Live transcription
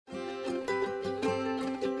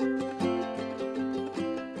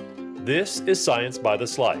This is Science by the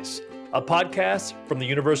Slice, a podcast from the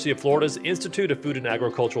University of Florida's Institute of Food and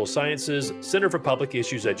Agricultural Sciences Center for Public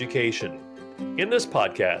Issues Education. In this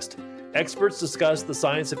podcast, experts discuss the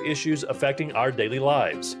science of issues affecting our daily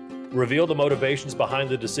lives, reveal the motivations behind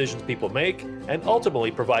the decisions people make, and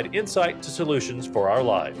ultimately provide insight to solutions for our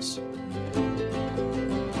lives.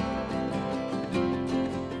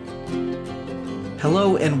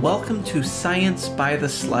 Hello and welcome to Science by the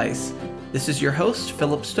Slice. This is your host,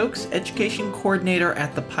 Philip Stokes, Education Coordinator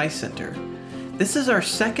at the Pi Center. This is our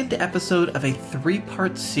second episode of a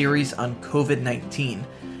three-part series on COVID-19,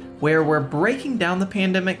 where we're breaking down the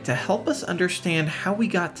pandemic to help us understand how we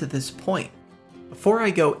got to this point. Before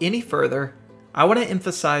I go any further, I want to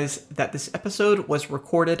emphasize that this episode was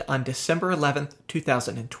recorded on December 11th,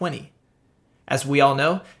 2020. As we all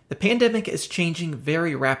know, the pandemic is changing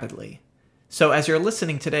very rapidly. So as you're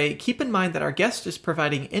listening today, keep in mind that our guest is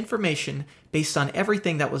providing information based on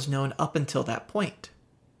everything that was known up until that point.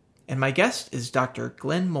 And my guest is Dr.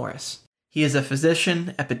 Glenn Morris. He is a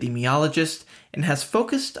physician, epidemiologist, and has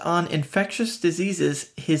focused on infectious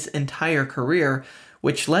diseases his entire career,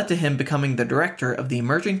 which led to him becoming the director of the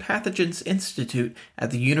Emerging Pathogens Institute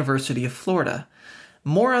at the University of Florida.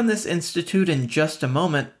 More on this institute in just a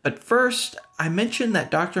moment, but first, I mentioned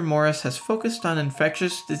that Dr. Morris has focused on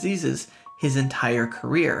infectious diseases his entire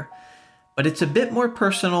career. But it's a bit more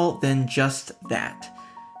personal than just that.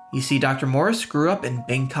 You see, Dr. Morris grew up in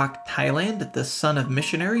Bangkok, Thailand, the son of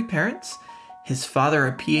missionary parents. His father,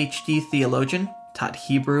 a PhD theologian, taught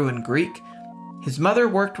Hebrew and Greek. His mother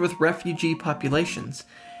worked with refugee populations.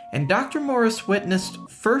 And Dr. Morris witnessed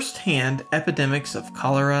firsthand epidemics of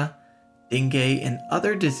cholera, dengue, and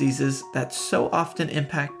other diseases that so often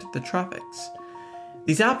impact the tropics.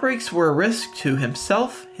 These outbreaks were a risk to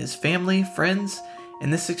himself, his family, friends,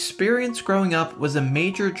 and this experience growing up was a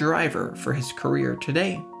major driver for his career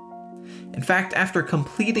today. In fact, after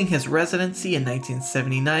completing his residency in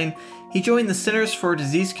 1979, he joined the Centers for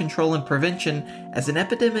Disease Control and Prevention as an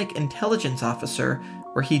epidemic intelligence officer,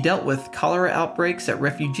 where he dealt with cholera outbreaks at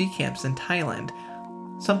refugee camps in Thailand,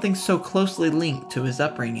 something so closely linked to his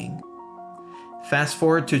upbringing. Fast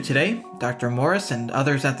forward to today, Dr. Morris and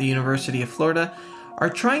others at the University of Florida are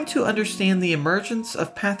trying to understand the emergence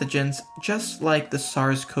of pathogens just like the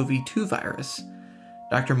SARS-CoV-2 virus.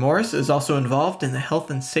 Dr. Morris is also involved in the health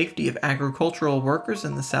and safety of agricultural workers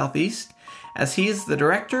in the Southeast, as he is the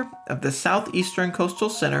director of the Southeastern Coastal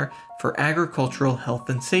Center for Agricultural Health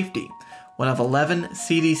and Safety, one of 11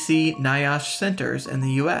 CDC NIOSH centers in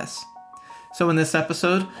the U.S. So in this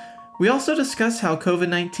episode, we also discuss how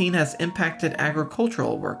COVID-19 has impacted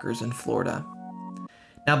agricultural workers in Florida.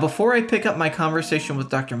 Now, before I pick up my conversation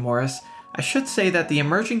with Dr. Morris, I should say that the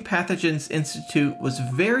Emerging Pathogens Institute was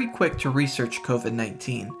very quick to research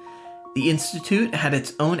COVID-19. The Institute had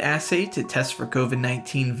its own assay to test for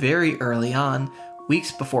COVID-19 very early on,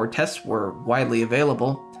 weeks before tests were widely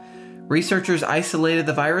available. Researchers isolated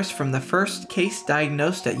the virus from the first case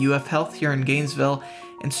diagnosed at UF Health here in Gainesville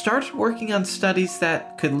and started working on studies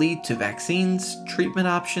that could lead to vaccines, treatment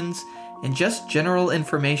options, and just general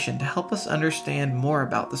information to help us understand more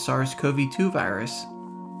about the SARS-CoV-2 virus.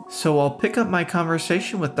 So I'll pick up my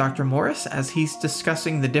conversation with Dr. Morris as he's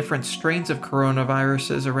discussing the different strains of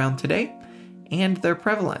coronaviruses around today and their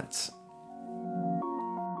prevalence.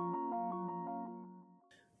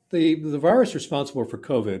 The virus responsible for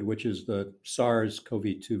COVID, which is the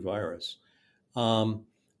SARS-CoV-2 virus,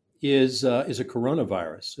 is a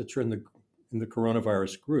coronavirus. It's in the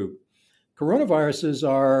coronavirus group. Coronaviruses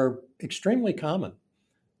are extremely common.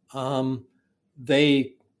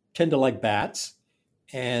 They tend to like bats,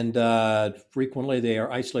 and frequently they are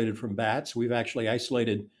isolated from bats. We've actually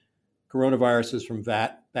isolated coronaviruses from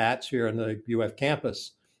bats here on the UF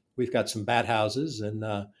campus. We've got some bat houses, and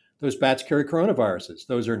those bats carry coronaviruses.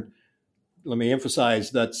 Those are, let me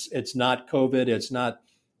emphasize, it's not COVID. It's not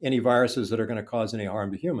any viruses that are going to cause any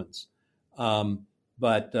harm to humans.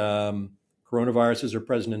 But coronaviruses are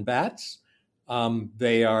present in bats.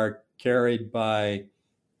 They are carried by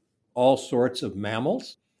all sorts of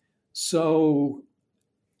mammals. So,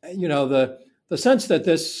 the sense that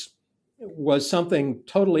this was something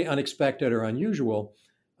totally unexpected or unusual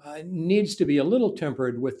needs to be a little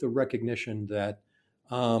tempered with the recognition that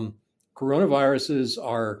coronaviruses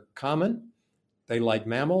are common. They like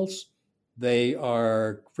mammals. They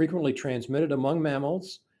are frequently transmitted among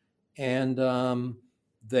mammals, and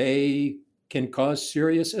they can cause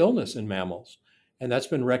serious illness in mammals. And that's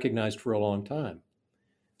been recognized for a long time.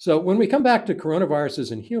 So when we come back to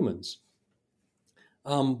coronaviruses in humans,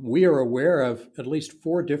 we are aware of at least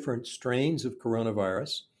 4 different strains of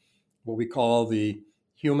coronavirus, what we call the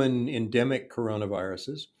human endemic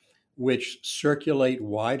coronaviruses. which circulate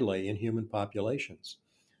widely in human populations.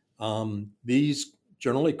 These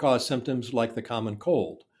generally cause symptoms like the common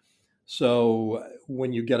cold. So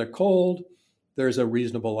when you get a cold, there's a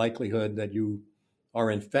reasonable likelihood that you are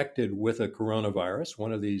infected with a coronavirus,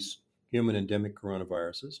 one of these human endemic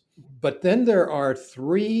coronaviruses. But then there are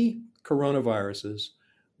 3 coronaviruses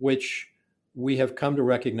which we have come to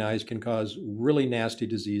recognize can cause really nasty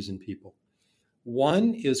disease in people.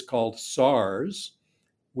 One is called SARS,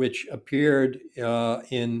 which appeared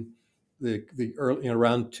in the early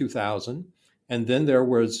around 2000, and then there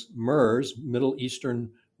was MERS, Middle Eastern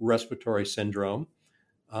Respiratory Syndrome,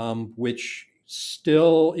 which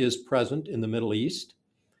still is present in the Middle East,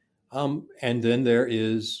 and then there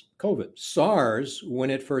is COVID. SARS, when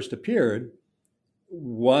it first appeared,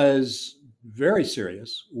 was very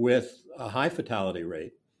serious with a high fatality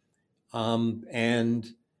rate,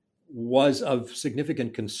 and was of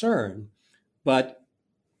significant concern, but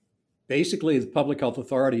basically the public health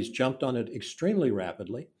authorities jumped on it extremely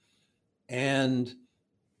rapidly, and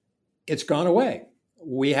it's gone away.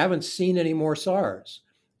 We haven't seen any more SARS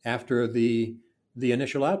after the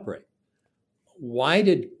initial outbreak. Why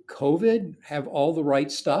did COVID have all the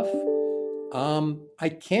right stuff? I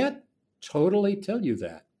can't totally tell you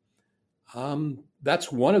that.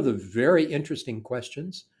 That's one of the very interesting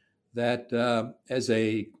questions that, as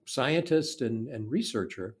a scientist and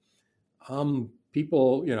researcher,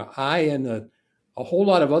 people, I and a whole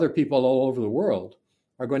lot of other people all over the world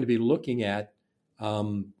are going to be looking at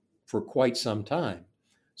for quite some time.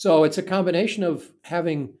 So it's a combination of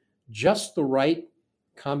having just the right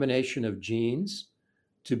combination of genes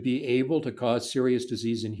to be able to cause serious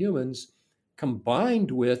disease in humans, combined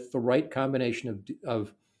with the right combination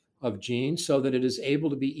of genes so that it is able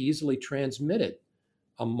to be easily transmitted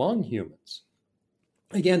among humans.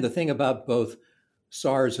 Again, the thing about both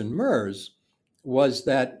SARS and MERS was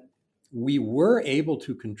that we were able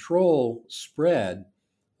to control spread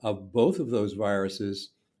of both of those viruses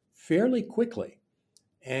fairly quickly.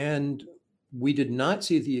 And we did not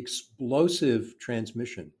see the explosive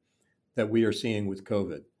transmission that we are seeing with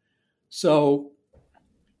COVID. So,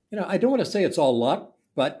 I don't want to say it's all luck,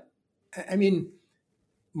 but I mean,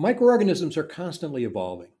 microorganisms are constantly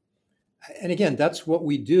evolving. And again, that's what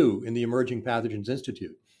we do in the Emerging Pathogens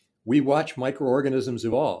Institute. We watch microorganisms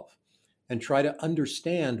evolve and try to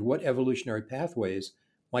understand what evolutionary pathways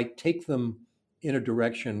might take them in a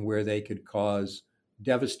direction where they could cause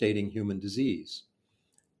devastating human disease.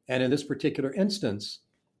 And in this particular instance,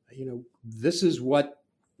 this is what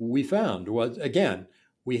we found was, again,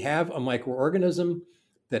 we have a microorganism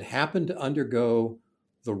that happened to undergo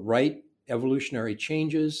the right evolutionary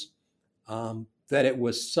changes, that it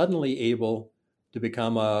was suddenly able to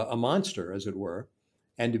become a monster, as it were,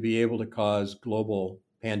 and to be able to cause global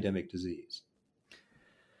pandemic disease.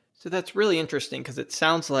 So that's really interesting because it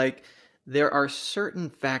sounds like there are certain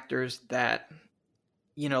factors that,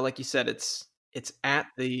 like you said, it's at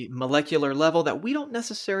the molecular level that we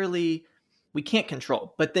can't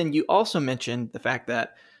control. But then you also mentioned the fact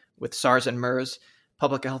that with SARS and MERS,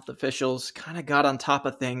 public health officials kind of got on top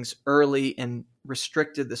of things early and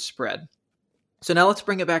restricted the spread. So now let's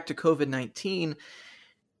bring it back to COVID-19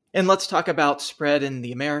 and let's talk about spread in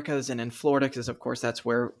the Americas and in Florida, because of course that's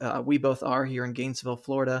where we both are here in Gainesville,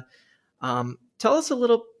 Florida. Tell us a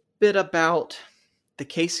little bit about the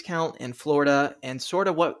case count in Florida and sort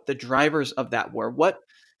of what the drivers of that were,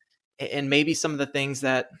 and maybe some of the things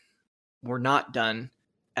that were not done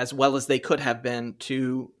as well as they could have been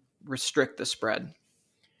to restrict the spread.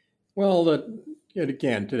 Well,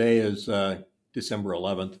 again, today is December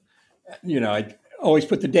 11th. I always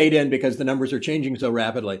put the date in because the numbers are changing so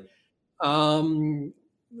rapidly.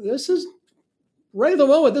 This is right at the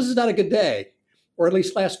moment, this is not a good day, or at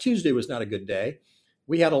least last Tuesday was not a good day.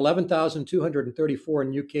 We had 11,234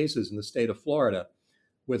 new cases in the state of Florida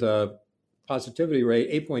with a positivity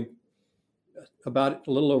rate, about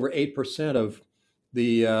a little over 8% of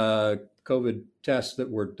the COVID tests that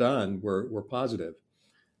were done were positive.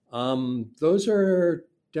 Those are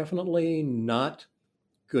definitely not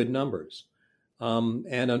good numbers.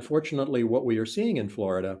 And unfortunately, what we are seeing in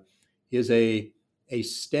Florida is a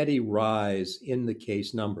steady rise in the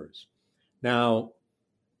case numbers. Now,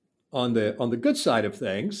 on the good side of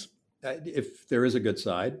things, if there is a good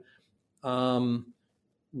side,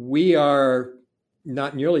 we are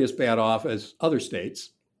not nearly as bad off as other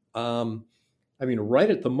states. Right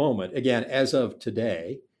at the moment, again, as of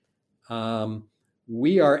today,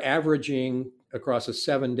 we are averaging across a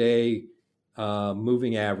 7-day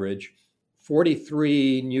moving average,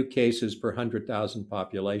 43 new cases per 100,000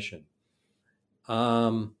 population.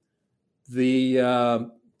 The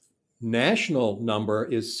national number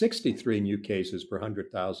is 63 new cases per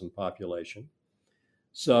 100,000 population.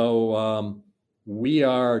 So we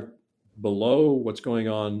are below what's going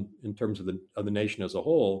on in terms of the nation as a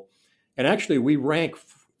whole. And actually, we rank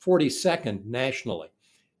 42nd nationally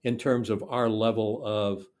in terms of our level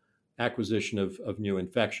of acquisition of new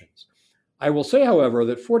infections. I will say, however,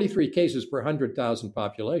 that 43 cases per 100,000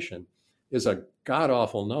 population is a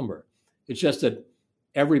god-awful number. It's just that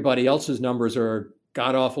everybody else's numbers are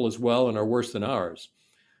god-awful as well and are worse than ours.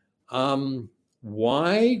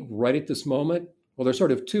 Why, right at this moment? Well, there's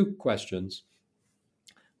sort of two questions.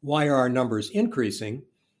 Why are our numbers increasing?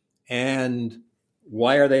 And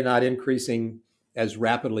why are they not increasing as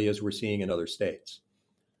rapidly as we're seeing in other states?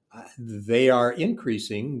 They are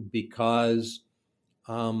increasing because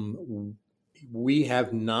we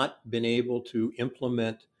have not been able to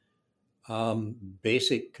implement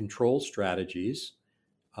basic control strategies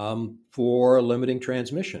for limiting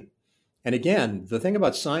transmission. And again, the thing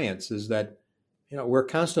about science is that we're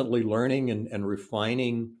constantly learning and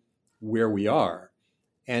refining where we are.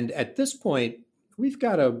 And at this point, we've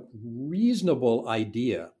got a reasonable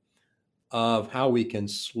idea of how we can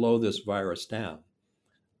slow this virus down.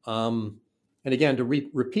 And again, to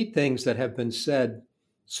repeat things that have been said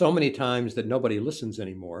so many times that nobody listens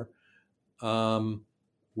anymore,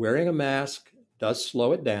 wearing a mask does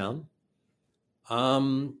slow it down.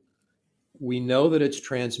 We know that it's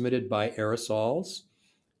transmitted by aerosols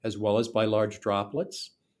as well as by large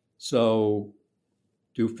droplets. So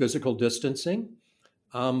do physical distancing.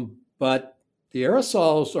 But the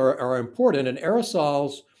aerosols are important, and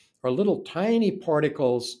aerosols are little tiny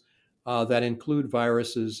particles that include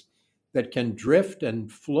viruses that can drift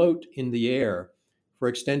and float in the air for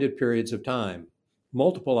extended periods of time,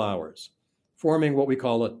 multiple hours, forming what we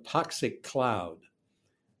call a toxic cloud.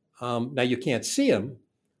 Now, you can't see them,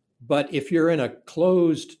 but if you're in a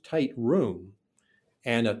closed, tight room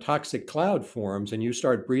and a toxic cloud forms and you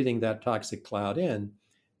start breathing that toxic cloud in,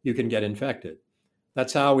 you can get infected.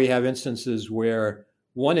 That's how we have instances where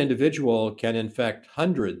one individual can infect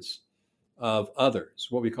hundreds of others,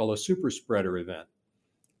 what we call a super spreader event.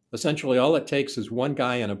 Essentially, all it takes is one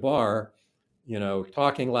guy in a bar,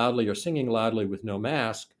 talking loudly or singing loudly with no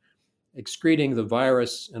mask, excreting the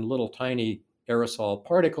virus in little tiny aerosol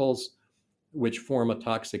particles, which form a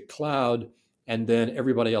toxic cloud, and then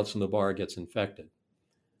everybody else in the bar gets infected.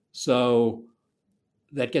 So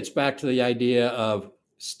that gets back to the idea of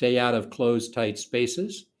stay out of closed, tight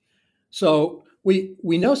spaces. So we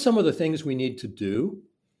know some of the things we need to do,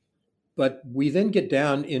 but we then get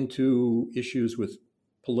down into issues with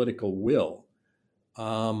political will.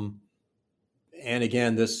 And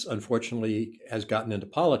again, this unfortunately has gotten into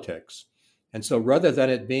politics. And so rather than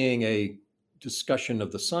it being a discussion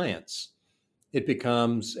of the science, it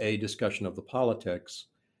becomes a discussion of the politics.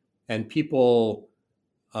 And people,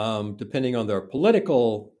 depending on their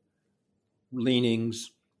political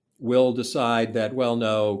leanings, will decide that, well,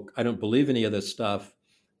 no, I don't believe any of this stuff.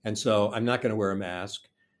 And so I'm not going to wear a mask.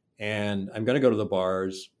 And I'm going to go to the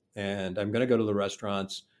bars. And I'm going to go to the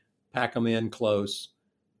restaurants, pack them in close.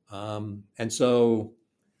 And so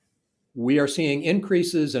we are seeing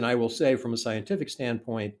increases. And I will say, from a scientific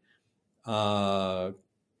standpoint, I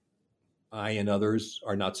and others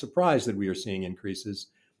are not surprised that we are seeing increases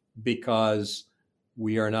because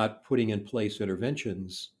we are not putting in place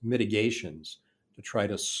interventions, mitigations to try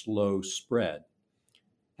to slow spread.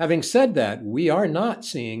 Having said that, we are not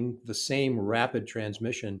seeing the same rapid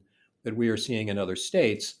transmission that we are seeing in other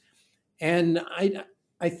states. And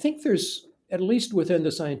I think there's, at least within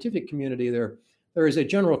the scientific community, there is a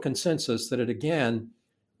general consensus that it again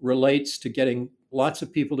relates to getting lots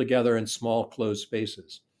of people together in small closed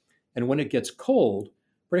spaces. And when it gets cold,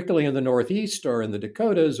 particularly in the Northeast or in the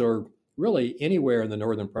Dakotas or really anywhere in the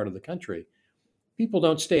northern part of the country, people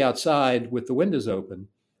don't stay outside with the windows open.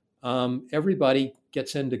 Everybody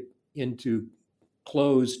gets into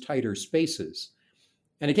closed, tighter spaces.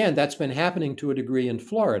 And again, that's been happening to a degree in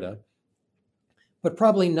Florida, but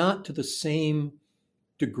probably not to the same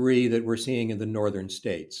degree that we're seeing in the northern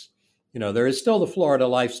states. There is still the Florida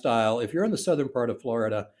lifestyle. If you're in the southern part of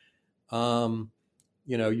Florida, you're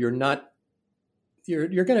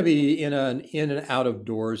going to be in an in and out of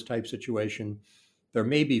doors type situation. There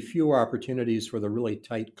may be fewer opportunities for the really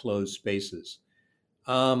tight closed spaces.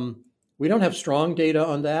 We don't have strong data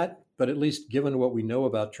on that, but at least given what we know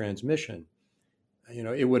about transmission,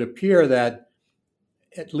 it would appear that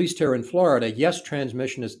at least here in Florida, yes,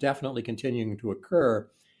 transmission is definitely continuing to occur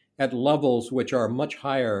at levels which are much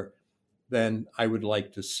higher than I would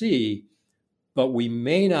like to see, but we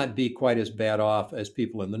may not be quite as bad off as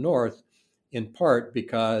people in the north, in part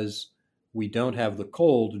because we don't have the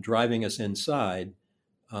cold driving us inside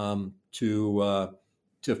to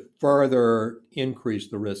further increase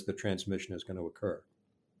the risk that transmission is going to occur.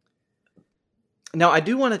 Now, I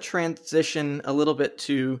do want to transition a little bit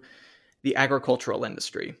to the agricultural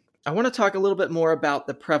industry. I want to talk a little bit more about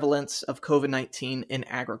the prevalence of COVID-19 in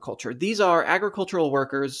agriculture. These are agricultural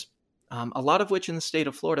workers, a lot of which in the state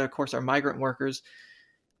of Florida, of course, are migrant workers.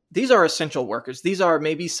 These are essential workers. These are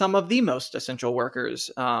maybe some of the most essential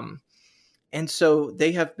workers. And so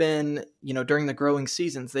they have been, during the growing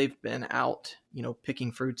seasons, they've been out,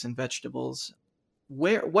 picking fruits and vegetables.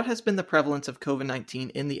 What has been the prevalence of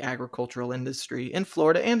COVID-19 in the agricultural industry in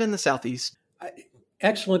Florida and in the Southeast?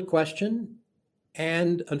 Excellent question.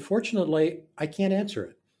 And unfortunately, I can't answer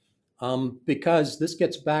it because this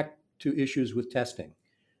gets back to issues with testing.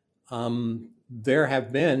 There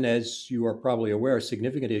have been, as you are probably aware,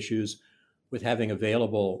 significant issues with having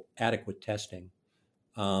available adequate testing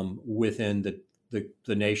within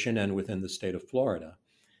the nation and within the state of Florida.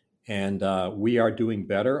 And we are doing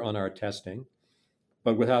better on our testing.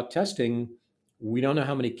 But without testing, we don't know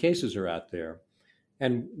how many cases are out there.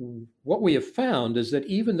 And what we have found is that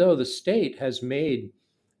even though the state has made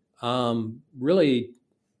really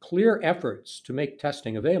clear efforts to make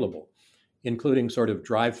testing available, including sort of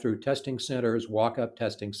drive-through testing centers, walk-up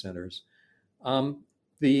testing centers,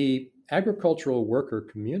 the agricultural worker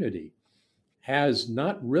community has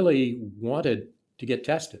not really wanted to get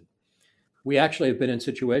tested. We actually have been in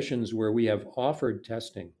situations where we have offered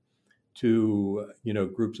testing to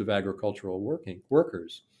groups of agricultural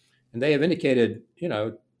workers. And they have indicated, I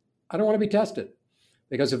don't want to be tested,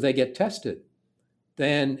 because if they get tested,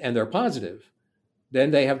 then and they're positive, then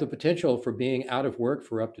they have the potential for being out of work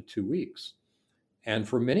for up to 2 weeks. And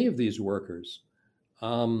for many of these workers,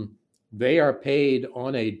 they are paid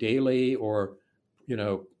on a daily or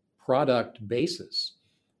product basis.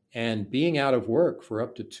 And being out of work for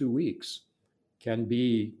up to 2 weeks can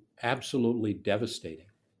be absolutely devastating.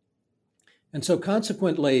 And so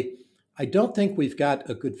consequently, I don't think we've got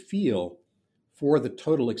a good feel for the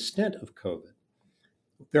total extent of COVID.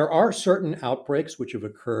 There are certain outbreaks which have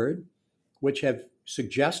occurred, which have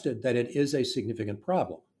suggested that it is a significant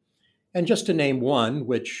problem. And just to name one,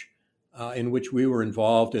 in which we were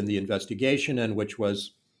involved in the investigation and which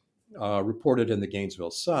was reported in the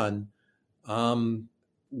Gainesville Sun, there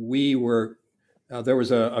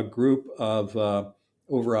was a group of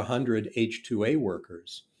over 100 H2A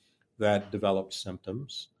workers that developed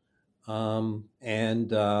symptoms.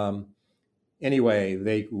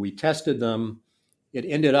 Anyway, we tested them. It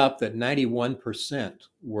ended up that 91%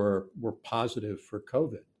 were positive for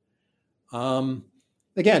COVID.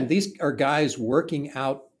 Again, these are guys working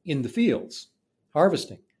out in the fields,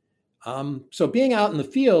 harvesting. So being out in the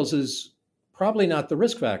fields is probably not the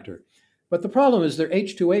risk factor. But the problem is they're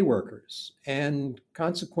H2A workers, and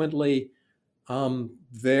consequently,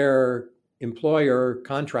 their employer,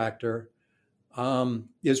 contractor,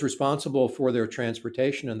 is responsible for their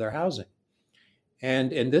transportation and their housing.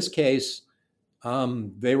 And in this case,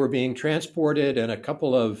 they were being transported in a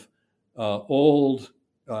couple of old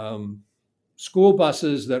school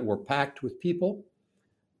buses that were packed with people.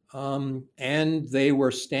 And they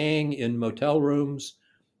were staying in motel rooms,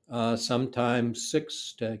 sometimes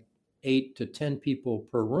 6 to 8 to 10 people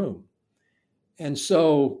per room. And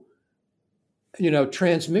so,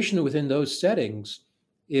 transmission within those settings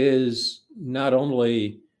is not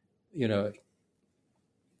only,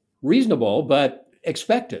 reasonable, but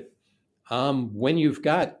expected. When you've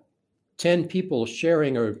got 10 people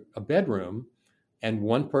sharing a bedroom and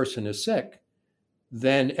one person is sick,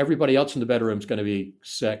 then everybody else in the bedroom is going to be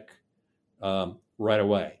sick right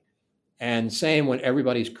away. And same when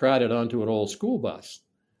everybody's crowded onto an old school bus.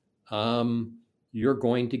 You're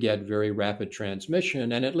going to get very rapid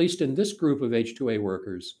transmission. And at least in this group of H2A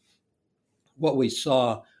workers, what we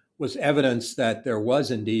saw was evidence that there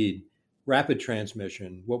was indeed rapid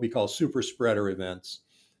transmission, what we call super spreader events,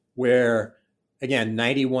 where, again,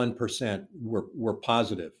 91% were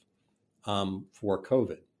positive for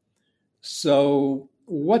COVID. So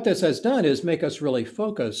what this has done is make us really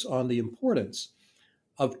focus on the importance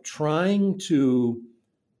of trying to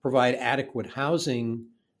provide adequate housing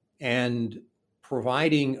and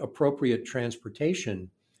providing appropriate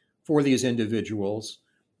transportation for these individuals,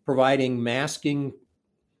 providing masking,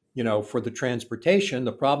 for the transportation.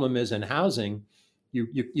 The problem is in housing,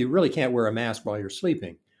 you really can't wear a mask while you're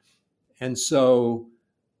sleeping. And so,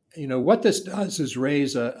 what this does is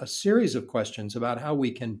raise a series of questions about how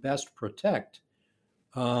we can best protect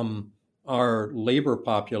our labor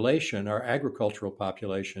population, our agricultural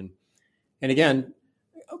population. And again,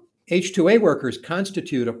 H2A workers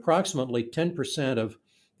constitute approximately 10% of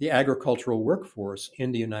the agricultural workforce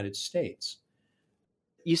in the United States.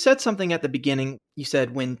 You said something at the beginning. You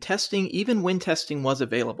said even when testing was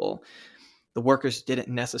available, the workers didn't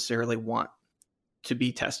necessarily want to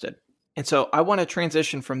be tested. And so I want to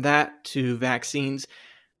transition from that to vaccines,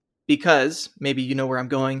 because maybe you know where I'm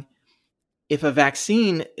going. If a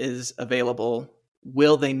vaccine is available,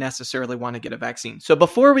 will they necessarily want to get a vaccine? So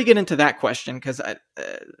before we get into that question, because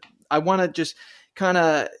I want to just kind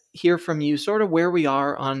of hear from you sort of where we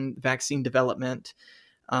are on vaccine development,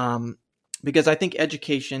 because I think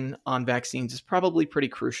education on vaccines is probably pretty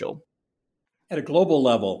crucial. At a global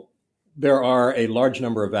level, there are a large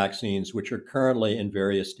number of vaccines which are currently in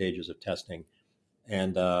various stages of testing.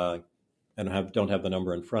 And I don't have the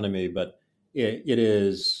number in front of me, but it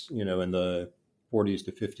is, in the 40s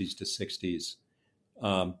to 50s to 60s,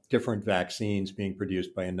 different vaccines being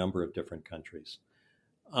produced by a number of different countries.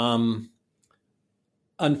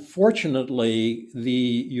 Unfortunately, the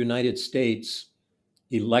United States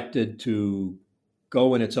elected to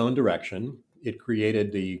go in its own direction. It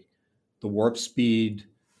created the Warp Speed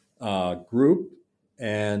group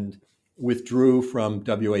and withdrew from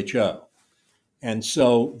WHO. And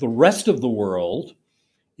so the rest of the world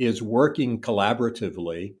is working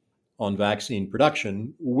collaboratively on vaccine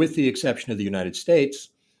production, with the exception of the United States,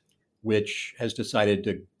 which has decided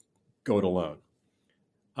to go it alone.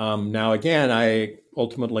 Now, again,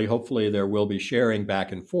 hopefully there will be sharing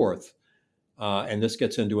back and forth. And this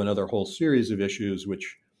gets into another whole series of issues,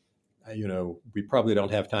 which, we probably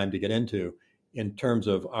don't have time to get into in terms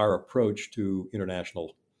of our approach to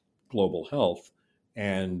international global health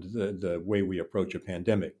and the way we approach a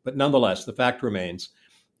pandemic. But nonetheless, the fact remains,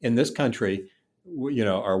 in this country,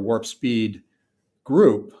 our Warp Speed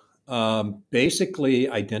group basically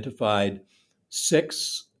identified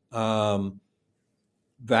 6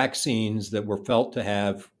 vaccines that were felt to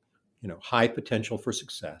have, high potential for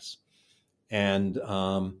success, and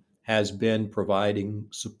has been providing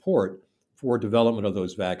support for development of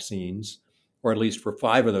those vaccines, or at least for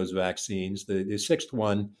 5 of those vaccines. The 6th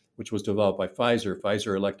one, which was developed by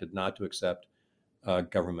Pfizer elected not to accept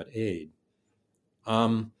government aid.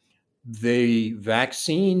 The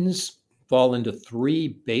vaccines fall into 3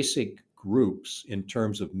 basic groups in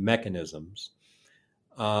terms of mechanisms.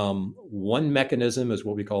 One mechanism is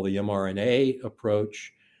what we call the mRNA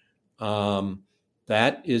approach.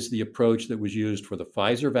 That is the approach that was used for the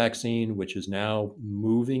Pfizer vaccine, which is now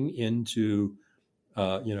moving into,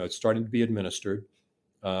 it's starting to be administered.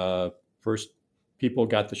 First, people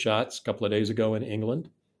got the shots a couple of days ago in England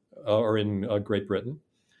or in Great Britain.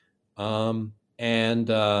 And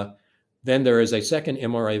then there is a second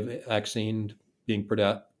mRNA vaccine being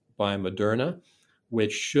produced by Moderna,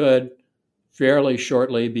 which should fairly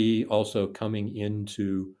shortly be also coming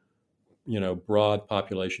into, broad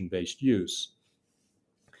population-based use.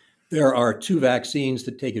 There are 2 vaccines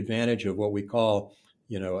that take advantage of what we call,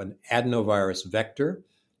 an adenovirus vector,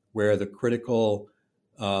 where the critical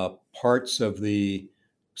parts of the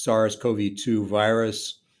SARS-CoV-2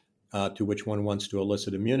 virus to which one wants to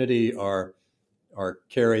elicit immunity are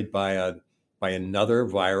carried by another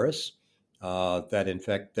virus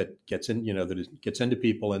that gets into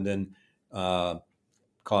people and then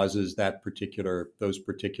causes those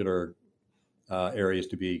particular areas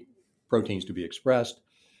proteins to be expressed.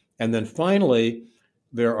 And then finally,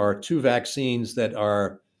 there are 2 vaccines that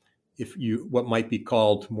are, what might be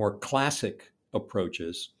called more classic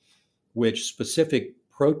approaches, which specific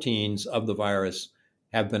proteins of the virus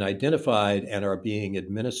have been identified and are being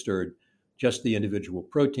administered, just the individual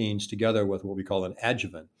proteins, together with what we call an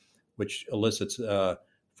adjuvant, which elicits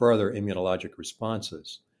further immunologic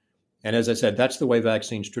responses. And as I said, that's the way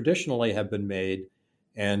vaccines traditionally have been made,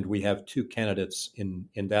 and we have 2 candidates in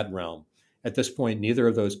that realm. At this point, neither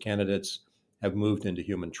of those candidates have moved into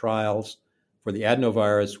human trials. For the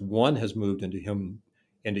adenovirus, one has moved into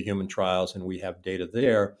human trials, and we have data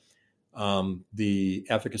there. The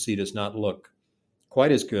efficacy does not look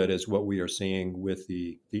quite as good as what we are seeing with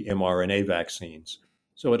the mRNA vaccines.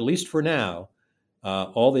 So at least for now,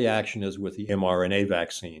 all the action is with the mRNA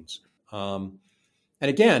vaccines. And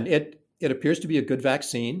again, it appears to be a good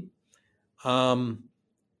vaccine.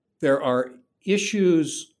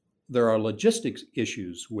 There are logistics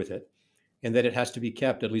issues with it, in that it has to be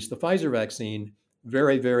kept, at least the Pfizer vaccine,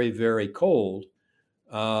 very, very, very cold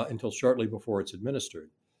until shortly before it's administered.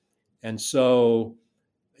 And so,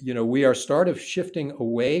 we are sort of shifting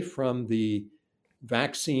away from the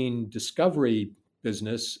vaccine discovery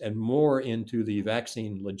business and more into the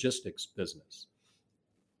vaccine logistics business.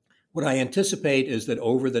 What I anticipate is that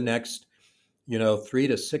over the next, 3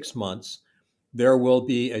 to 6 months, there will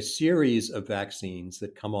be a series of vaccines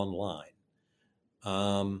that come online.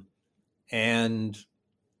 And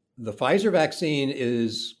the Pfizer vaccine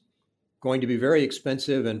is going to be very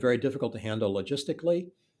expensive and very difficult to handle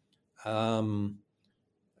logistically.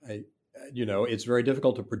 It's very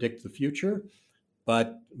difficult to predict the future,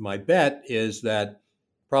 but my bet is that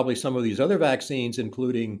probably some of these other vaccines,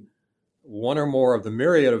 including one or more of the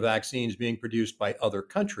myriad of vaccines being produced by other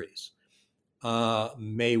countries,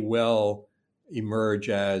 may well emerge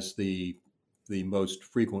as the most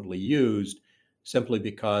frequently used, simply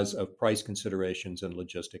because of price considerations and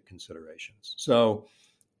logistic considerations. So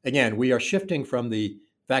again, we are shifting from the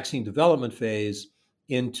vaccine development phase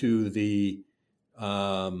into the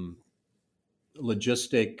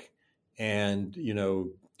logistic and,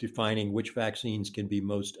 defining which vaccines can be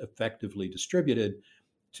most effectively distributed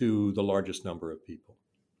to the largest number of people.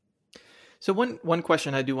 So one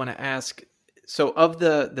question I do want to ask, so of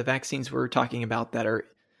the vaccines we're talking about that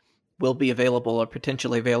will be available or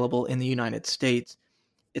potentially available in the United States,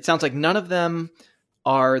 it sounds like none of them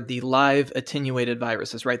are the live attenuated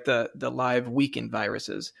viruses, right? The live weakened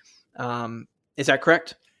viruses. Is that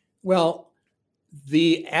correct? Well,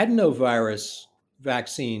 the adenovirus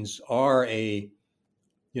vaccines are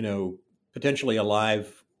potentially a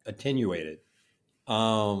live attenuated.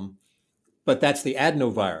 But that's the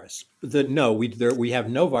adenovirus. We have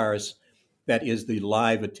no virus that is the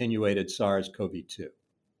live attenuated SARS-CoV-2.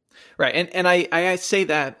 Right. And I say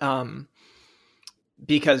that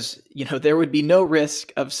because, there would be no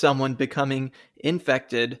risk of someone becoming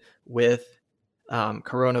infected with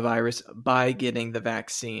coronavirus by getting the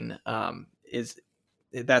vaccine.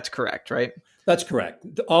 That's correct, right? That's correct.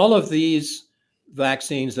 All of these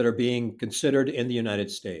vaccines that are being considered in the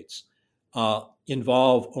United States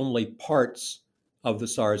involve only parts of the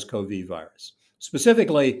SARS-CoV virus.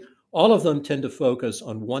 Specifically, all of them tend to focus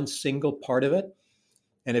on one single part of it.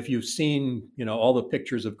 And if you've seen, all the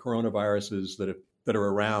pictures of coronaviruses that are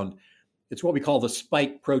around, it's what we call the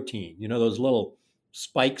spike protein. Those little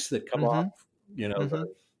spikes that come off, the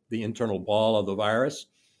internal ball of the virus.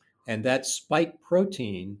 And that spike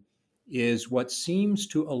protein is what seems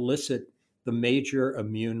to elicit the major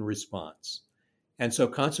immune response. And so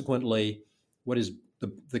consequently, what is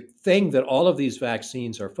the thing that all of these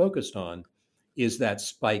vaccines are focused on is that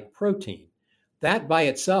spike protein. That by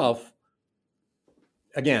itself,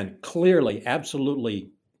 again, clearly,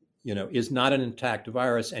 absolutely, is not an intact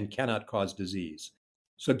virus and cannot cause disease.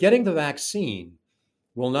 So getting the vaccine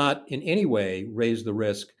will not in any way raise the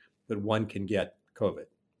risk that one can get COVID.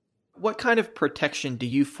 What kind of protection do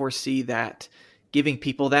you foresee that giving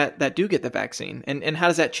people that do get the vaccine? And how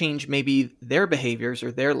does that change maybe their behaviors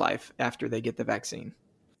or their life after they get the vaccine?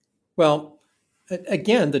 Well,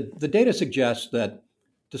 again, the data suggests that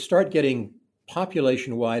to start getting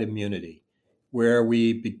population-wide immunity, where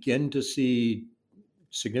we begin to see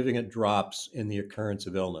significant drops in the occurrence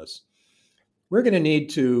of illness, we're going to need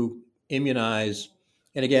to immunize.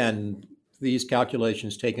 And again, these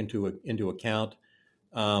calculations take into account,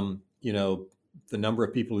 the number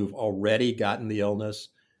of people who've already gotten the illness,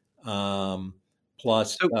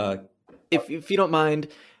 plus. So if you don't mind,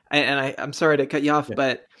 and I'm sorry to cut you off,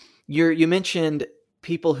 but you mentioned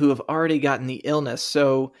people who have already gotten the illness.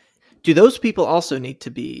 So do those people also need to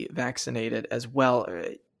be vaccinated as well?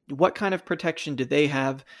 What kind of protection do they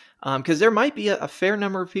have? Because there might be a fair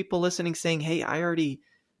number of people listening saying, "Hey,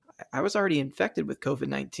 I was already infected with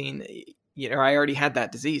COVID-19. I already had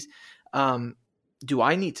that disease. Do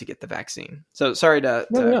I need to get the vaccine?" So sorry to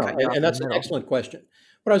no. cut you off. And that's an excellent question.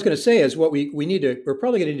 What I was going to say is we're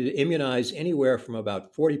probably going to need to immunize anywhere from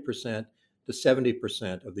about 40% to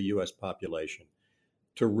 70% of the U.S. population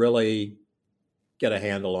to really get a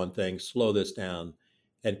handle on things, slow this down,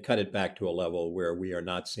 and cut it back to a level where we are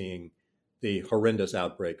not seeing the horrendous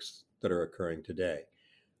outbreaks that are occurring today.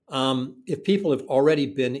 If people have already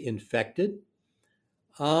been infected,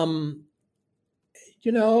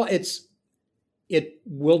 it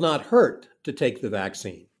will not hurt to take the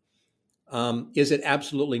vaccine. Is it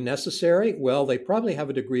absolutely necessary? Well, they probably have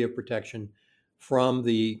a degree of protection from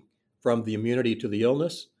the immunity to the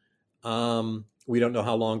illness. We don't know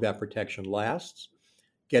how long that protection lasts.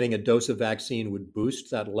 Getting a dose of vaccine would boost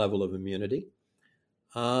that level of immunity.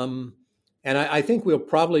 And I think we'll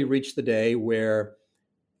probably reach the day where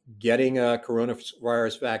getting a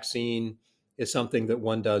coronavirus vaccine is something that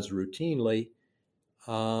one does routinely.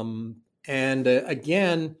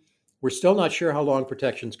 Again, we're still not sure how long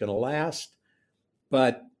protection is going to last.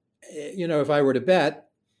 But, if I were to bet,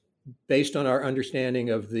 based on our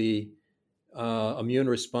understanding of the immune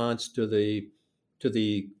response to the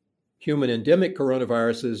human endemic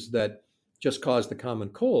coronaviruses that just cause the common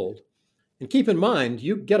cold, and keep in mind,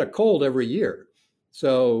 you get a cold every year.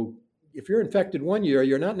 So if you're infected one year,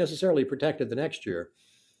 you're not necessarily protected the next year.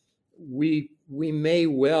 We may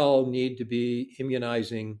well need to be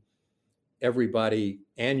immunizing everybody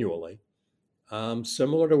annually,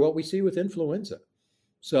 similar to what we see with influenza.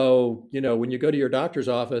 So, when you go to your doctor's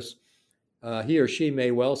office, he or she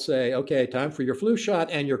may well say, okay, time for your flu shot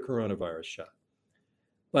and your coronavirus shot.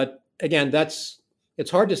 But again,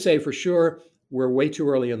 it's hard to say for sure. We're way too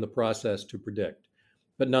early in the process to predict.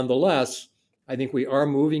 But nonetheless, I think we are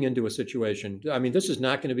moving into a situation. I mean, this is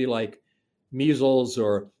not going to be like measles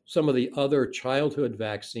or some of the other childhood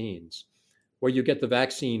vaccines where you get the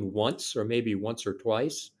vaccine once or maybe once or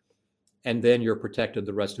twice, and then you're protected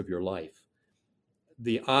the rest of your life.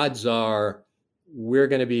 The odds are we're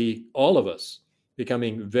going to be, all of us,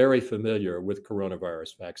 becoming very familiar with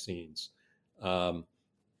coronavirus vaccines,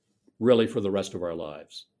 really for the rest of our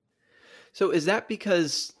lives. So is that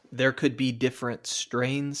because there could be different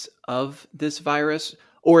strains of this virus,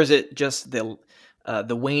 or is it just the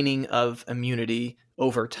waning of immunity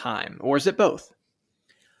over time, or is it both?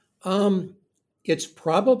 It's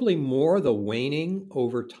probably more the waning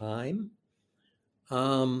over time.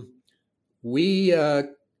 When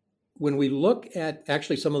we look at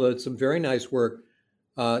actually some very nice work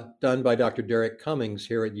done by Dr. Derek Cummings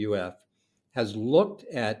here at UF, has looked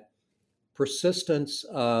at persistence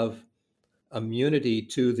of immunity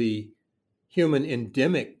to the human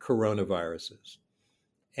endemic coronaviruses.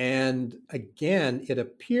 And again, it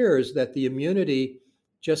appears that the immunity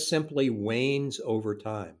just simply wanes over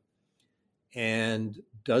time and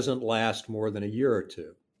doesn't last more than a year or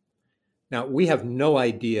two. Now, we have no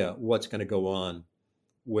idea what's going to go on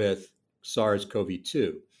with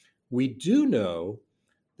SARS-CoV-2. We do know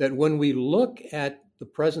that when we look at the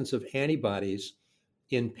presence of antibodies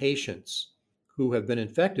in patients who have been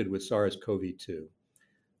infected with SARS-CoV-2,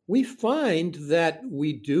 we find that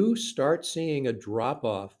we do start seeing a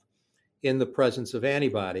drop-off in the presence of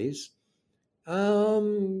antibodies,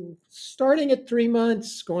 starting at 3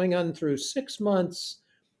 months, going on through 6 months.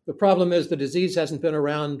 The problem is the disease hasn't been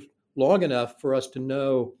around long enough for us to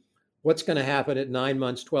know what's going to happen at 9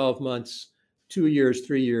 months, 12 months, 2 years,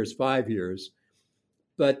 3 years, 5 years.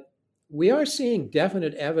 But we are seeing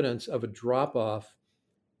definite evidence of a drop-off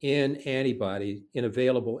in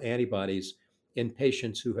available antibodies in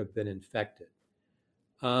patients who have been infected.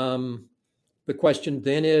 The question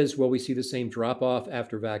then is, will we see the same drop-off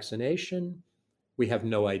after vaccination? We have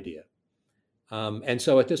no idea. And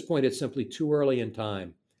so at this point, it's simply too early in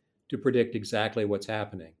time to predict exactly what's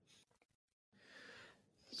happening.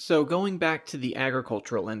 So going back to the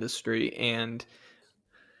agricultural industry and,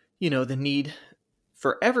 the need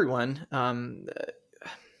for everyone,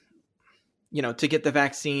 to get the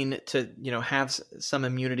vaccine, to, have some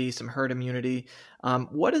immunity, some herd immunity.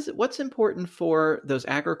 What's important for those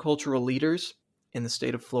agricultural leaders in the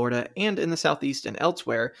state of Florida and in the Southeast and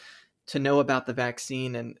elsewhere to know about the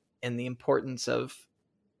vaccine and the importance of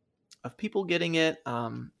people getting it,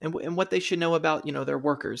 and what they should know about, their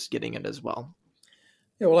workers getting it as well?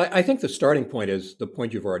 Yeah, well, I think the starting point is the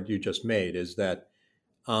point you just made, is that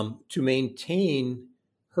to maintain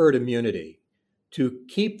herd immunity, to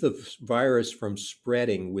keep the virus from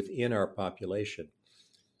spreading within our population,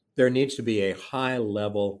 there needs to be a high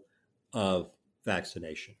level of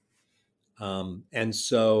vaccination. And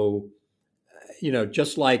so,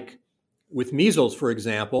 just like with measles, for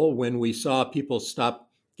example, when we saw people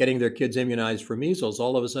stop getting their kids immunized for measles,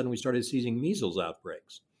 all of a sudden we started seeing measles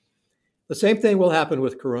outbreaks. The same thing will happen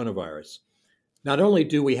with coronavirus. Not only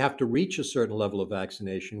do we have to reach a certain level of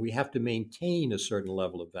vaccination, we have to maintain a certain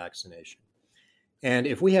level of vaccination. And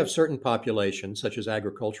if we have certain populations, such as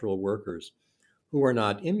agricultural workers, who are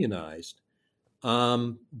not immunized,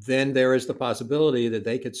 then there is the possibility that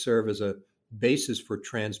they could serve as a basis for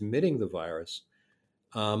transmitting the virus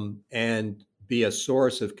and be a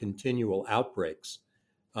source of continual outbreaks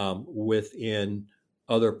within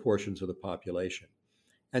other portions of the population.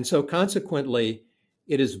 And so consequently,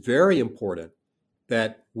 it is very important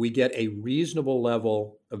that we get a reasonable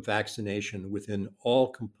level of vaccination within all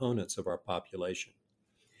components of our population.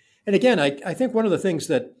 And again, I think one of the things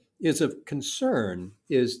that is of concern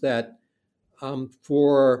is that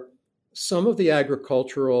for some of the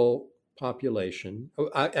agricultural population,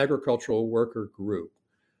 agricultural worker group,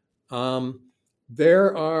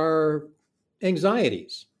 there are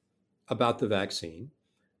anxieties about the vaccine.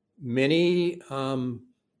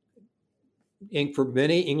 For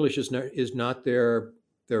many, English is not their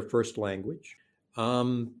first language.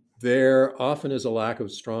 There often is a lack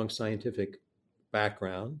of strong scientific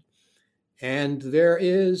background, and there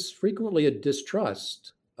is frequently a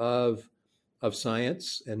distrust of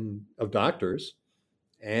science and of doctors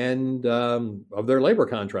and of their labor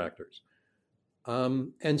contractors.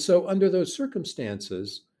 And so under those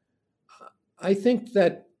circumstances, I think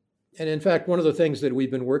that, and in fact, one of the things that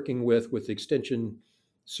we've been working with the Extension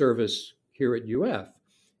Service here at UF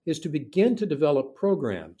is to begin to develop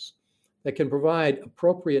programs that can provide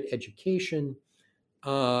appropriate education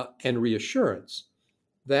and reassurance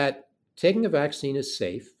that taking a vaccine is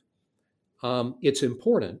safe. It's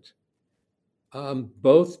important,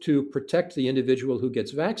 both to protect the individual who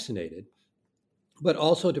gets vaccinated, but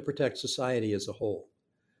also to protect society as a whole.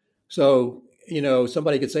 So,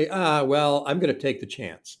 somebody could say, well, I'm going to take the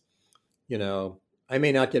chance. I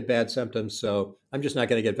may not get bad symptoms, so I'm just not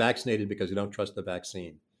going to get vaccinated because I don't trust the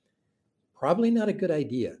vaccine. Probably not a good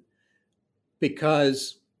idea,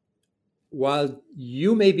 because while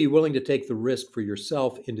you may be willing to take the risk for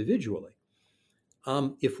yourself individually,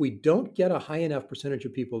 if we don't get a high enough percentage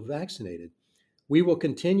of people vaccinated, we will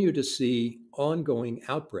continue to see ongoing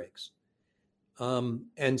outbreaks.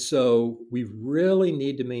 And so we really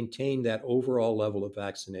need to maintain that overall level of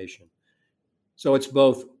vaccination. So it's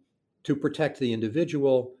both to protect the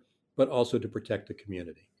individual, but also to protect the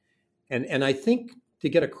community. And I think to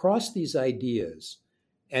get across these ideas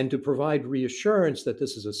and to provide reassurance that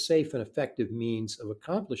this is a safe and effective means of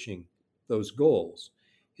accomplishing those goals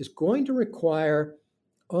is going to require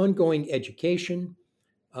ongoing education,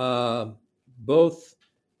 both,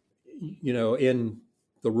 in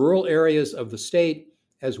the rural areas of the state,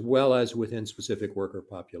 as well as within specific worker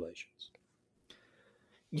populations.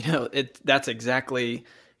 That's exactly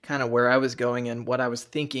kind of where I was going and what I was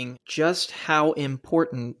thinking, just how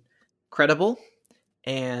important credible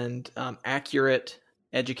and accurate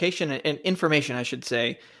education and information, I should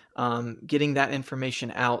say, getting that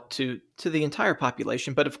information out to the entire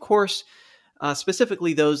population. But of course,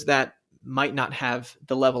 specifically those that might not have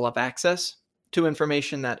the level of access to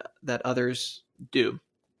information that others do.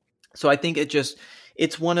 So I think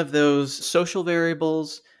it's one of those social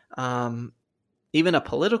variables, even a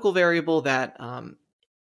political variable that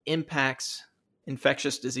impacts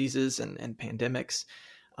infectious diseases and pandemics,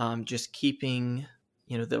 just keeping,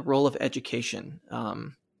 the role of education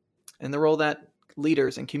and the role that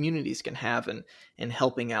leaders and communities can have in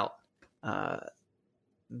helping out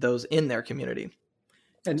those in their community.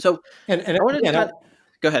 And so, I wanted to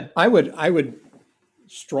go ahead. I would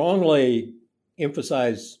strongly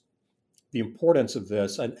emphasize the importance of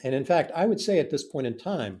this. And in fact, I would say at this point in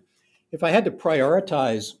time, if I had to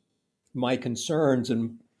prioritize my concerns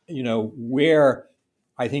and, where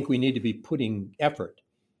I think we need to be putting effort,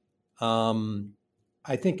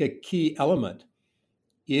 I think a key element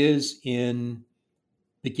is in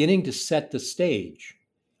beginning to set the stage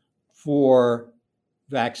for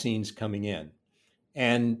vaccines coming in.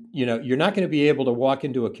 And, you're not going to be able to walk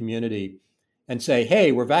into a community and say,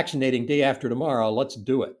 hey, we're vaccinating day after tomorrow, let's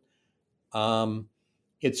do it.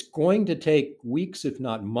 It's going to take weeks, if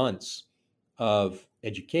not months, of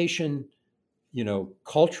education,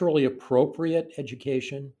 culturally appropriate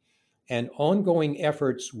education, and ongoing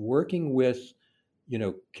efforts working with,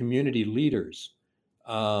 community leaders,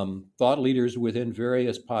 thought leaders within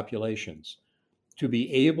various populations, to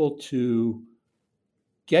be able to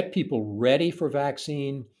get people ready for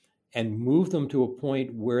vaccine and move them to a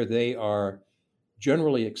point where they are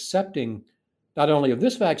generally accepting not only of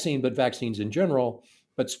this vaccine, but vaccines in general,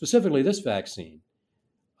 but specifically this vaccine.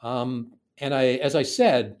 As I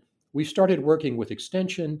said, we started working with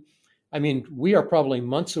Extension. I mean, we are probably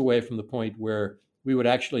months away from the point where we would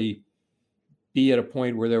actually be at a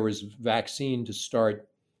point where there was vaccine to start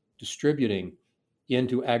distributing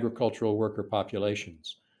into agricultural worker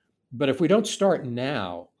populations. But if we don't start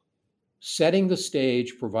now, setting the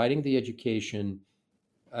stage, providing the education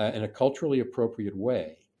in a culturally appropriate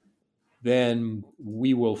way, then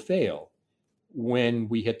we will fail when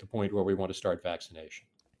we hit the point where we want to start vaccination.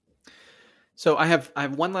 So I have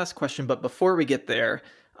one last question, but before we get there,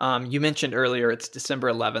 you mentioned earlier it's December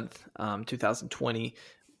 11th, 2020.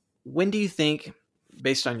 When do you think,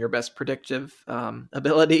 based on your best predictive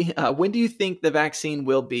ability, when do you think the vaccine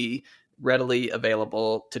will be readily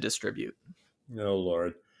available to distribute? Oh,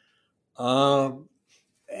 Lord.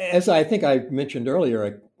 As I think I mentioned earlier,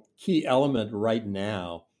 a key element right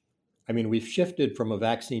now, I mean, we've shifted from a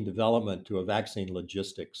vaccine development to a vaccine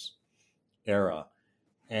logistics era.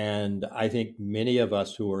 And I think many of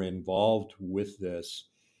us who are involved with this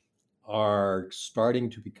are starting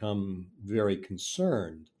to become very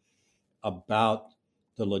concerned about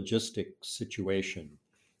the logistic situation.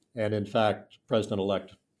 And in fact,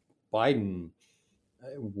 President-elect Biden,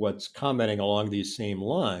 what's commenting along these same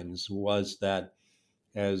lines was that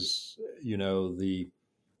as, the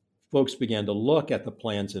folks began to look at the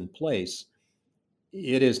plans in place,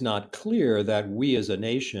 it is not clear that we as a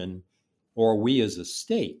nation or we as a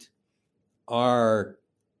state are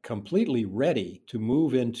completely ready to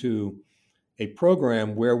move into a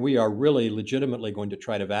program where we are really legitimately going to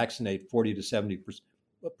try to vaccinate 40 to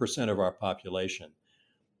 70% of our population.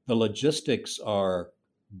 The logistics are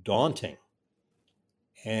daunting.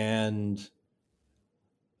 And,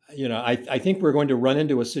 I think we're going to run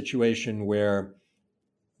into a situation where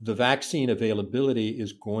the vaccine availability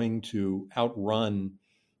is going to outrun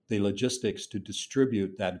the logistics to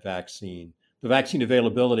distribute that vaccine. The vaccine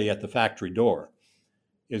availability at the factory door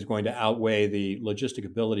is going to outweigh the logistic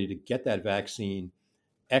ability to get that vaccine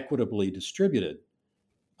equitably distributed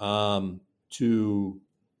to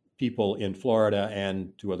people in Florida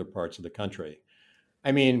and to other parts of the country.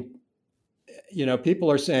 I mean,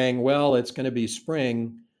 people are saying, well, it's going to be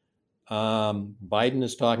spring. Biden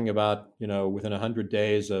is talking about, within 100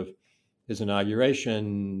 days of his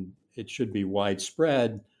inauguration, it should be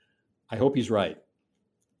widespread. I hope he's right.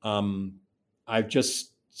 I've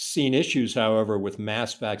just seen issues, however, with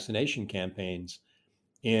mass vaccination campaigns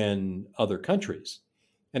in other countries.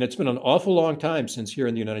 And it's been an awful long time since here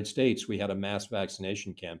in the United States we had a mass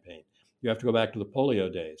vaccination campaign. You have to go back to the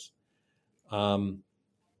polio days.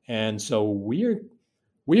 And so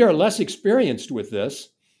we are less experienced with this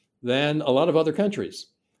than a lot of other countries.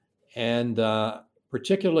 And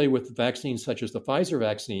particularly with vaccines such as the Pfizer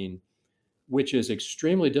vaccine, which is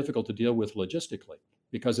extremely difficult to deal with logistically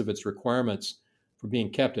because of its requirements for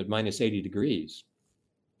being kept at minus 80 degrees.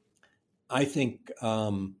 I think,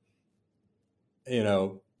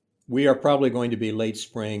 we are probably going to be late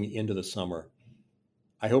spring into the summer.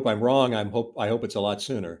 I hope I'm wrong. I hope it's a lot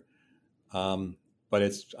sooner.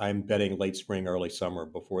 But I'm betting late spring, early summer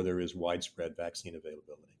before there is widespread vaccine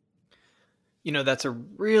availability. That's a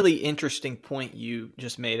really interesting point you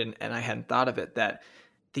just made, and I hadn't thought of it, that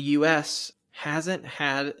the U.S. hasn't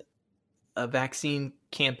had a vaccine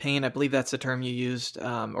campaign, I believe that's the term you used,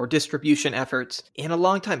 or distribution efforts in a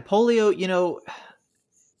long time. Polio,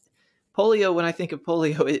 when I think of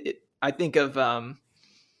polio, I think of,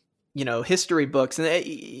 history books.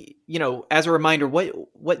 And, as a reminder,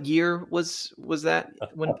 what year was that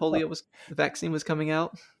when the vaccine was coming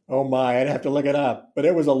out? Oh my, I'd have to look it up, but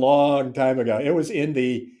it was a long time ago. It was in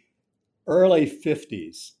the early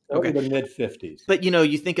 50s, early to mid 50s. But,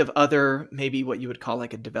 you think of other, maybe what you would call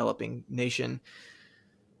like a developing nation,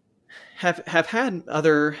 have had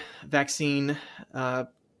other vaccine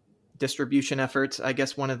distribution efforts. I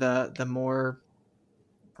guess one of the more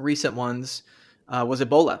recent ones was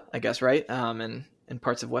Ebola, I guess, right? In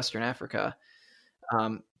parts of Western Africa.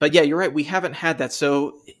 But yeah, you're right. We haven't had that.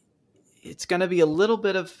 So it's going to be a little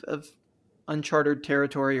bit of uncharted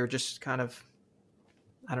territory, or just kind of,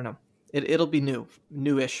 I don't know. It'll be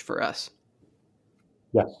newish for us.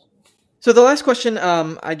 Yes. So the last question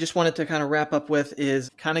I just wanted to kind of wrap up with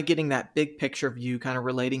is kind of getting that big picture view, kind of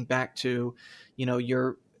relating back to,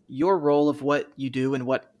 your role of what you do and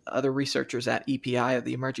what other researchers at EPI, of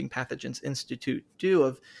the Emerging Pathogens Institute, do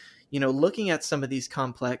of, looking at some of these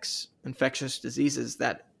complex infectious diseases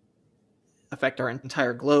that affect our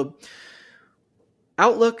entire globe.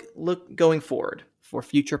 Outlook going forward for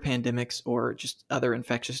future pandemics or just other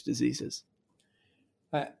infectious diseases.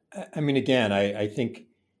 I mean, again, I think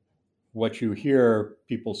what you hear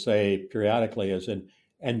people say periodically is, and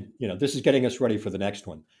this is getting us ready for the next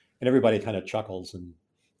one. And everybody kind of chuckles and,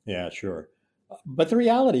 yeah, sure. But the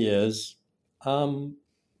reality is,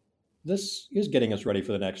 this is getting us ready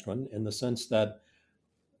for the next one, in the sense that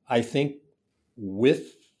I think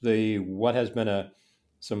with what has been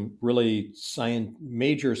some really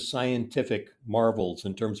major scientific marvels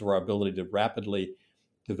in terms of our ability to rapidly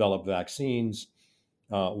develop vaccines,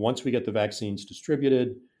 once we get the vaccines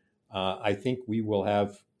distributed, I think we will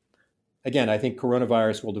have, again, I think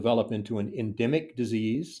coronavirus will develop into an endemic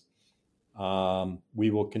disease. It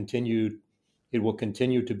will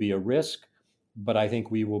continue to be a risk, but I think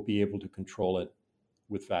we will be able to control it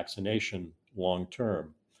with vaccination long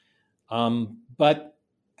term. But,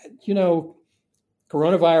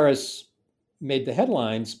 coronavirus made the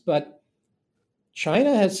headlines, but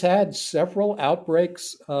China has had several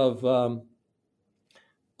outbreaks of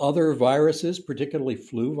other viruses, particularly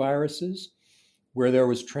flu viruses, where there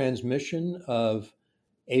was transmission of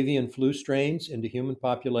avian flu strains into human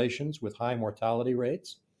populations with high mortality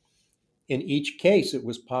rates. In each case, it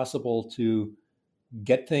was possible to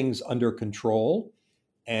get things under control,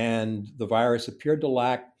 and the virus appeared to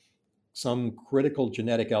lack some critical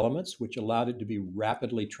genetic elements, which allowed it to be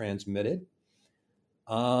rapidly transmitted.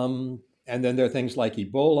 And then there are things like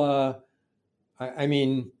Ebola. I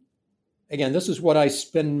mean, again, this is what I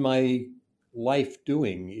spend my life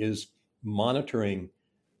doing, is monitoring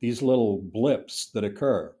these little blips that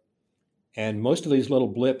occur. And most of these little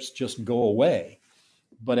blips just go away.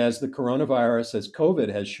 But as the coronavirus, as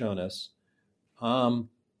COVID has shown us,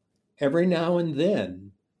 every now and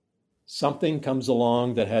then, something comes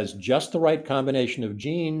along that has just the right combination of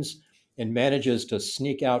genes and manages to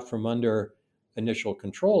sneak out from under initial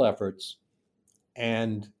control efforts.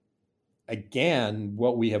 And again,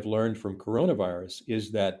 what we have learned from coronavirus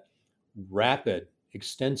is that rapid,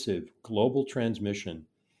 extensive global transmission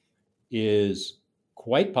is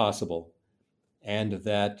quite possible, and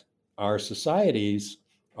that our societies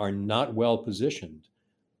are not well positioned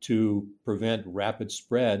to prevent rapid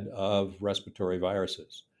spread of respiratory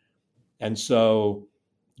viruses. And so,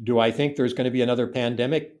 do I think there's going to be another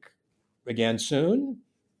pandemic again soon?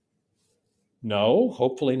 No,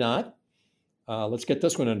 hopefully not. Let's get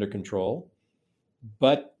this one under control.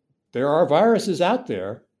 But there are viruses out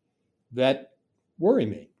there that worry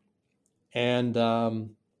me. And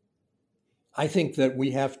I think that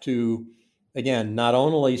we have to, again, not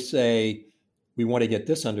only say we want to get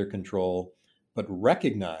this under control, but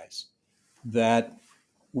recognize that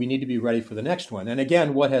we need to be ready for the next one. And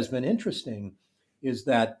again, what has been interesting is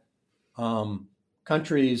that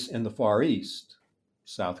countries in the Far East,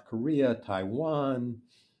 South Korea, Taiwan,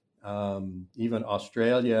 even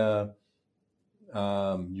Australia,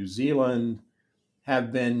 New Zealand,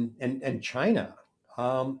 have been, and China,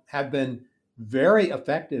 have been very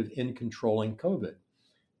effective in controlling COVID.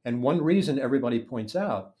 And one reason everybody points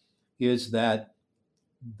out is that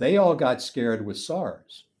they all got scared with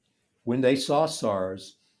SARS. When they saw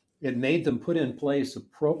SARS, it made them put in place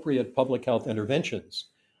appropriate public health interventions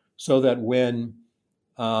so that when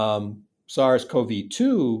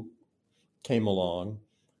SARS-CoV-2 came along,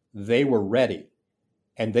 they were ready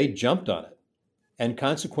and they jumped on it. And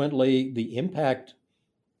consequently, the impact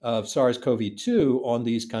of SARS-CoV-2 on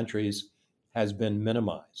these countries has been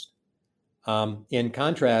minimized. In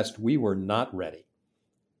contrast, we were not ready.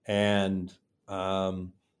 And the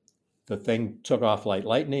thing took off like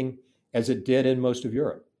lightning, as it did in most of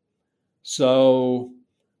Europe. So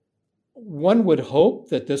one would hope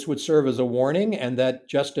that this would serve as a warning, and that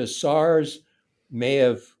just as SARS may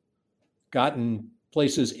have gotten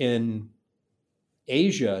places in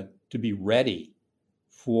Asia to be ready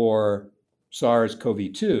for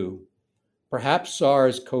SARS-CoV-2, perhaps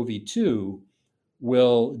SARS-CoV-2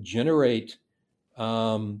 will generate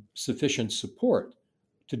sufficient support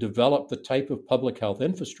to develop the type of public health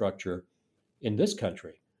infrastructure in this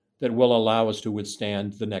country that will allow us to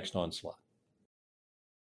withstand the next onslaught.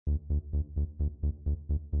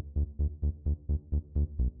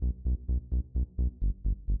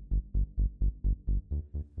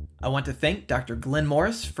 I want to thank Dr. Glenn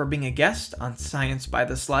Morris for being a guest on Science by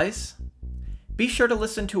the Slice. Be sure to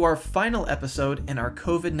listen to our final episode in our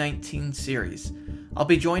COVID-19 series. I'll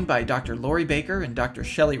be joined by Dr. Lori Baker and Dr.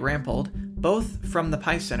 Shelley Rampold, both from the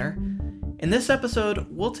Pi Center. In this episode,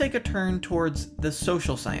 we'll take a turn towards the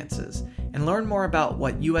social sciences and learn more about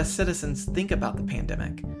what U.S. citizens think about the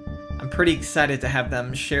pandemic. I'm pretty excited to have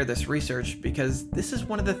them share this research because this is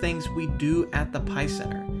one of the things we do at the Pi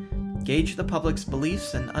Center: gauge the public's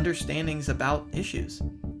beliefs and understandings about issues.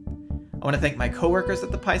 I want to thank my coworkers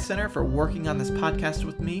at the Pi Center for working on this podcast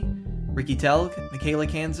with me: Ricky Telg, Michaela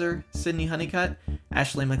Kanzer, Sydney Honeycutt,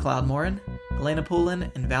 Ashley McLeod-Morin, Elena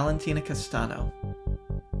Poulin, and Valentina Castano.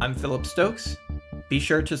 I'm Philip Stokes. Be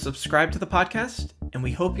sure to subscribe to the podcast, and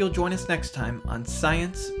we hope you'll join us next time on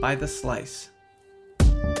Science by the Slice.